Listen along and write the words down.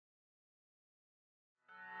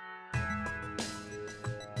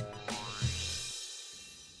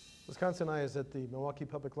Wisconsin Eye is at the Milwaukee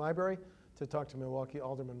Public Library to talk to Milwaukee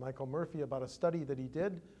Alderman Michael Murphy about a study that he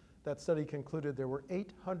did. That study concluded there were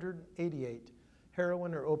 888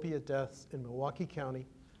 heroin or opiate deaths in Milwaukee County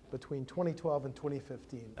between 2012 and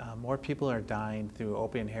 2015. More people are dying through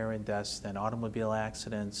opiate and heroin deaths than automobile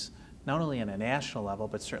accidents, not only on a national level,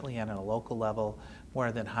 but certainly on a local level,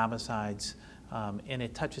 more than homicides, and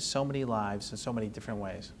it touches so many lives in so many different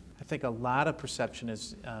ways. I think a lot of perception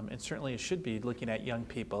is, and certainly it should be, looking at young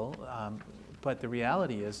people, but the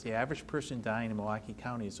reality is the average person dying in Milwaukee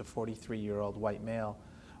County is a 43-year-old white male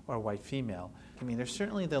or white female. I mean, there's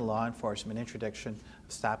certainly the law enforcement introduction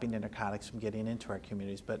of stopping the narcotics from getting into our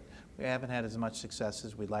communities, but we haven't had as much success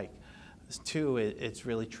as we'd like. Two, it's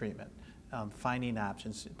really treatment, finding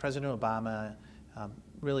options. President Obama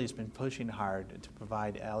really has been pushing hard to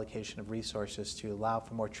provide allocation of resources to allow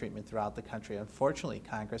for more treatment throughout the country. Unfortunately,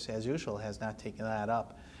 Congress, as usual, has not taken that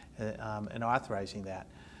up in authorizing that.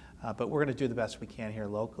 But we're going to do the best we can here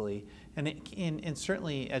locally, and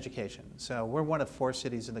certainly education. So we're one of 4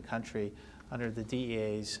 cities in the country under the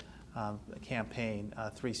DEA's campaign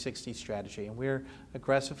 360 strategy, and we're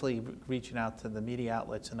aggressively reaching out to the media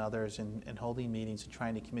outlets and others and holding meetings and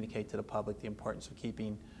trying to communicate to the public the importance of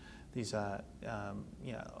keeping these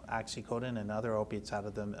oxycodone and other opiates out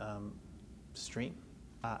of the stream.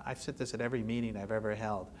 I've said this at every meeting I've ever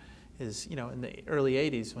held, is, in the early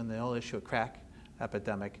 80s when the whole issue of crack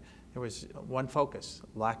epidemic, there was one focus: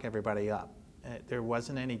 lock everybody up. There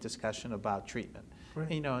wasn't any discussion about treatment. Right.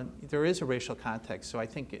 And, there is a racial context, so I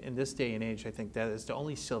think in this day and age, I think that is the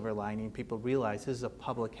only silver lining. People realize this is a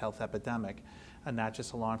public health epidemic and not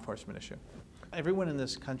just a law enforcement issue. Everyone in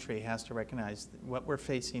this country has to recognize that what we're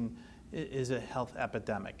facing is a health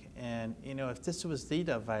epidemic. And if this was the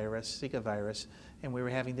Zika virus, and we were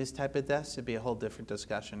having this type of deaths, it'd be a whole different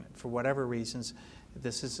discussion. For whatever reasons,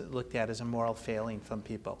 this is looked at as a moral failing from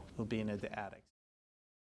people who being addicts.